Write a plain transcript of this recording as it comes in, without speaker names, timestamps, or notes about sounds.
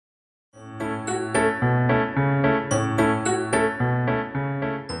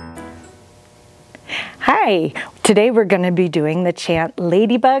Hi, today we're going to be doing the chant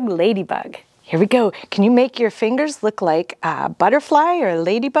Ladybug, Ladybug. Here we go. Can you make your fingers look like a butterfly or a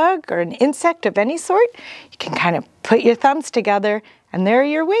ladybug or an insect of any sort? You can kind of put your thumbs together and there are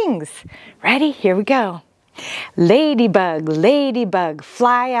your wings. Ready? Here we go. Ladybug, ladybug,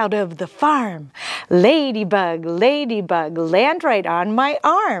 fly out of the farm. Ladybug, ladybug, land right on my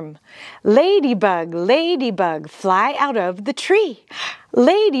arm. Ladybug, ladybug, fly out of the tree.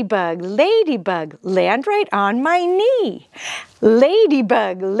 Ladybug, ladybug, land right on my knee.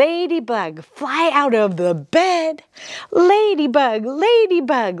 Ladybug, ladybug, fly out of the bed. Ladybug,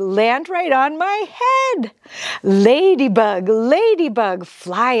 ladybug, land right on my head. Ladybug, ladybug,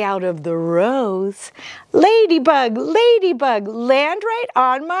 fly out of the rose. Ladybug, ladybug, land right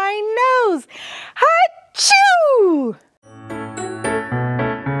on my nose. Achoo!